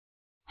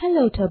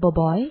Hello, Turbo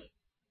Boy.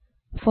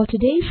 For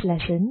today's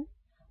lesson,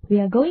 we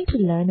are going to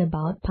learn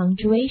about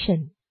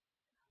punctuation.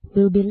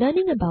 We'll be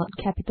learning about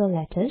capital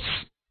letters,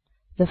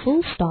 the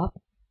full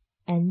stop,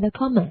 and the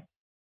comma.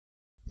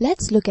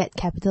 Let's look at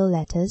capital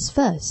letters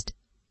first.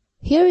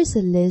 Here is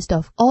a list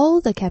of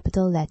all the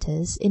capital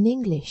letters in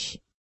English.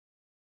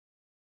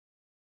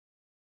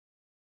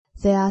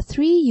 There are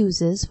 3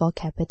 uses for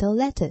capital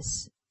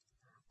letters.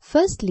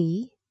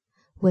 Firstly,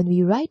 when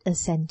we write a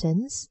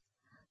sentence,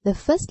 the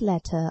first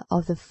letter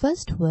of the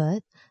first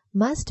word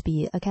must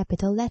be a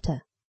capital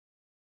letter.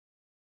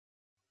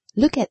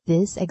 Look at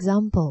this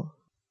example.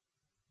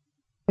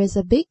 There is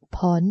a big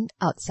pond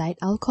outside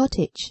our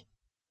cottage.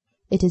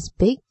 It is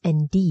big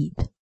and deep.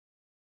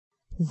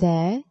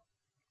 There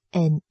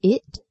and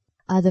it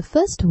are the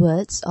first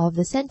words of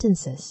the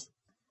sentences,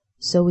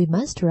 so we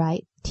must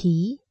write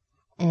T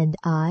and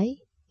I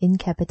in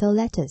capital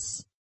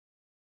letters.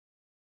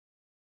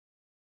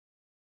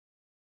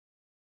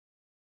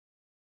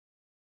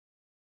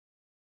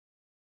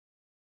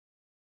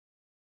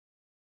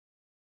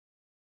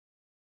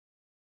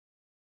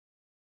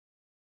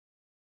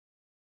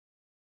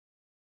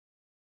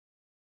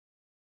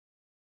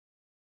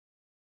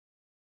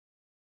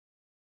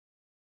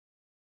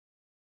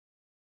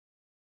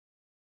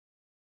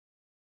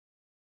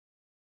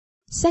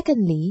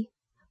 Secondly,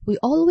 we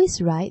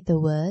always write the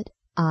word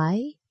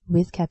I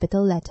with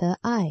capital letter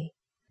I.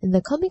 In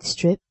the comic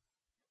strip,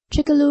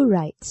 Chickaloo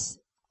writes,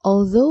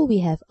 "Although we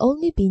have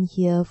only been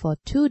here for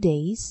 2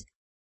 days,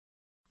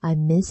 I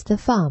miss the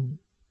farm."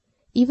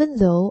 Even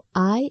though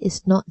I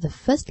is not the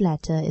first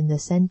letter in the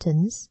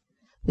sentence,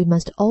 we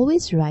must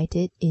always write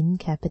it in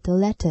capital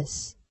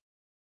letters.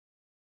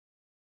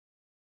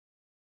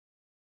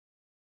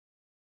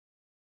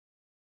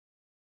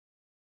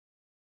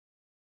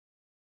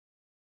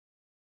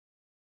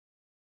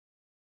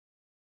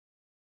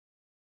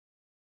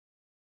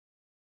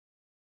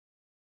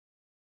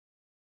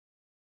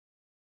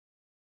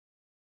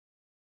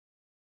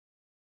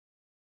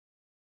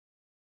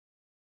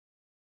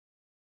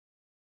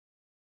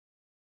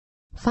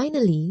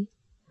 Finally,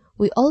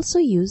 we also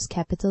use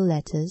capital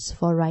letters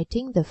for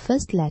writing the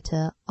first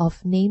letter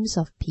of names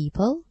of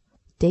people,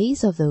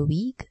 days of the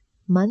week,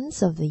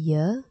 months of the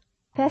year,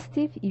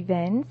 festive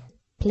events,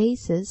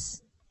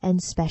 places,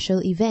 and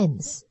special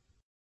events.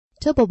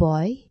 Turbo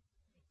Boy,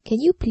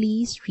 can you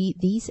please read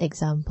these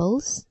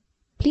examples?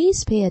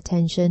 Please pay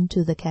attention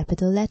to the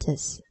capital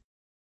letters.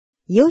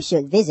 You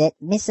should visit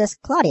Mrs.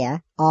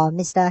 Claudia or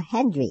Mr.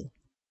 Henry.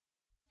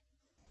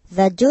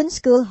 The June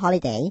school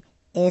holiday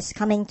is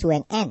coming to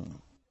an end,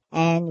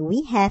 and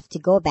we have to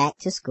go back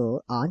to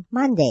school on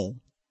Monday.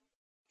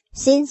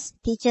 Since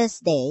Teacher's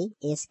Day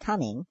is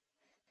coming,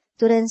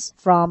 students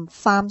from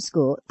farm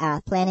school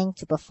are planning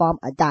to perform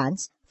a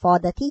dance for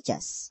the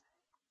teachers.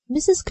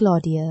 Mrs.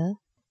 Claudia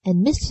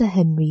and Mr.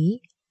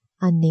 Henry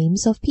are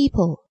names of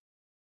people.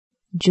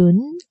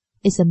 June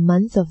is a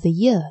month of the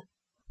year,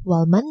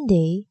 while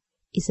Monday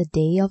is a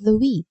day of the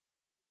week.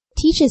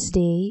 Teacher's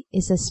Day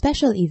is a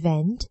special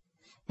event,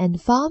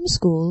 and farm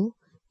school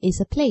is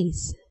a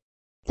place.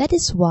 That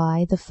is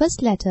why the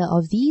first letter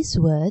of these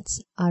words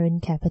are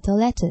in capital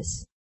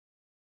letters.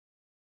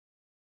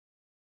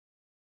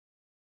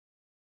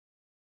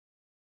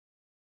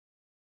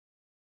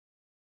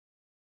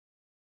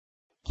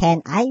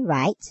 Can I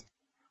write,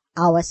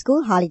 "Our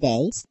school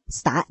holidays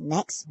start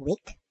next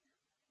week"?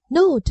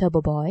 No,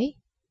 Turbo Boy,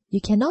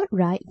 you cannot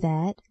write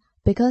that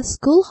because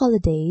school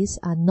holidays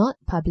are not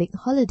public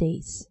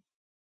holidays.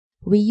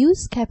 We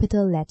use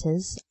capital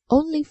letters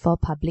only for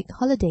public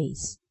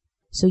holidays.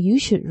 So you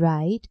should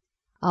write,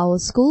 "Our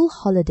school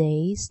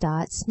holiday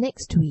starts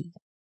next week."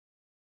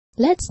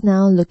 Let's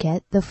now look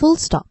at the full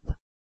stop.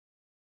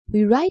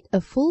 We write a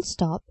full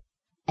stop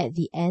at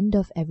the end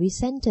of every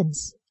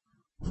sentence.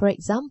 For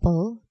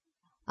example,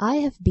 I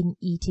have been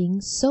eating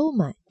so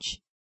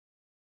much.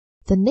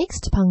 The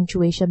next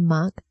punctuation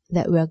mark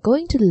that we are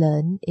going to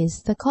learn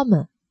is the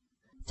comma.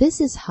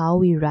 This is how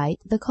we write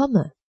the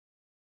comma.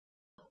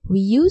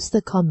 We use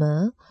the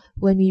comma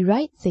when we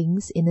write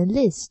things in a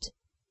list.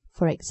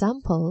 For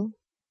example,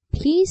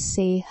 please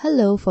say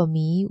hello for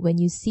me when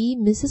you see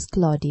Mrs.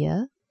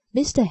 Claudia,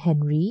 Mr.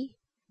 Henry,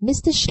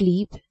 Mr.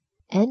 Schleep,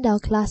 and our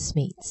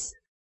classmates.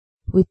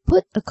 We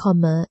put a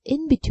comma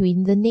in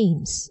between the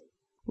names.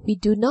 We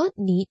do not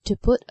need to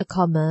put a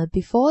comma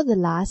before the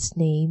last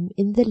name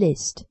in the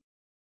list.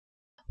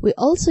 We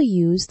also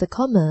use the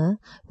comma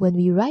when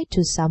we write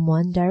to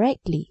someone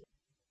directly.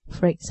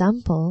 For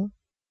example,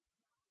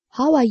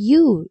 "How are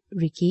you,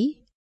 Ricky?"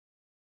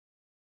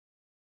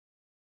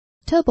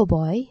 Turbo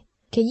Boy,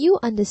 can you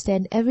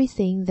understand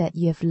everything that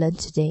you have learned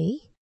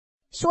today?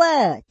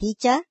 Sure,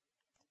 teacher.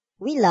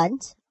 We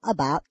learned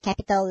about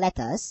capital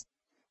letters,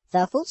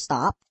 the full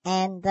stop,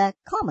 and the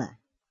comma.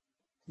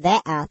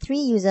 There are 3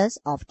 uses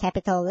of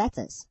capital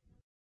letters.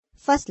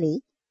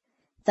 Firstly,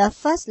 the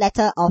first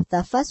letter of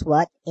the first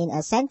word in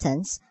a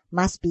sentence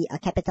must be a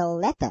capital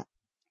letter.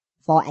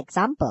 For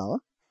example,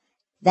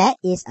 there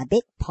is a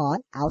big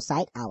pond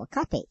outside our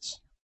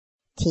cottage.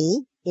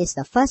 T is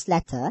the first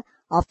letter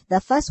of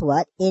the first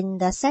word in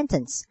the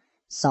sentence,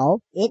 so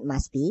it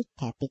must be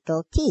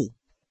capital T.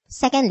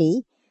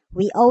 Secondly,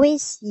 we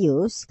always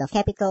use the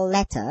capital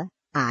letter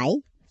I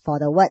for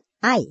the word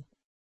I.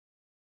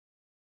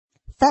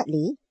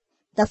 Thirdly,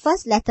 the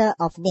first letter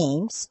of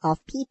names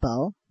of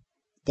people,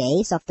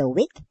 days of the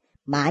week,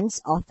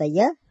 months of the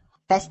year,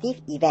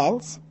 festive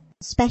events,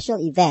 special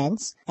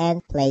events,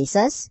 and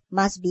places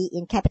must be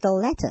in capital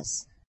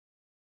letters.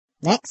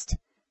 Next,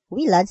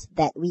 we learned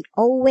that we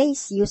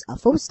always use a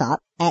full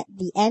stop at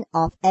the end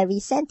of every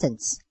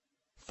sentence.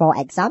 For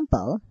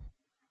example,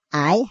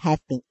 I have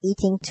been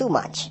eating too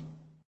much.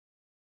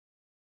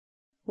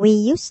 We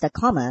use the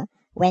comma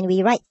when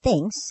we write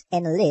things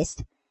in a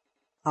list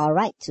or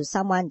write to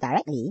someone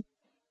directly.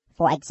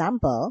 For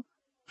example,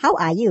 how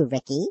are you,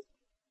 Ricky?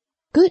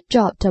 Good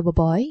job, Turbo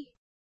Boy.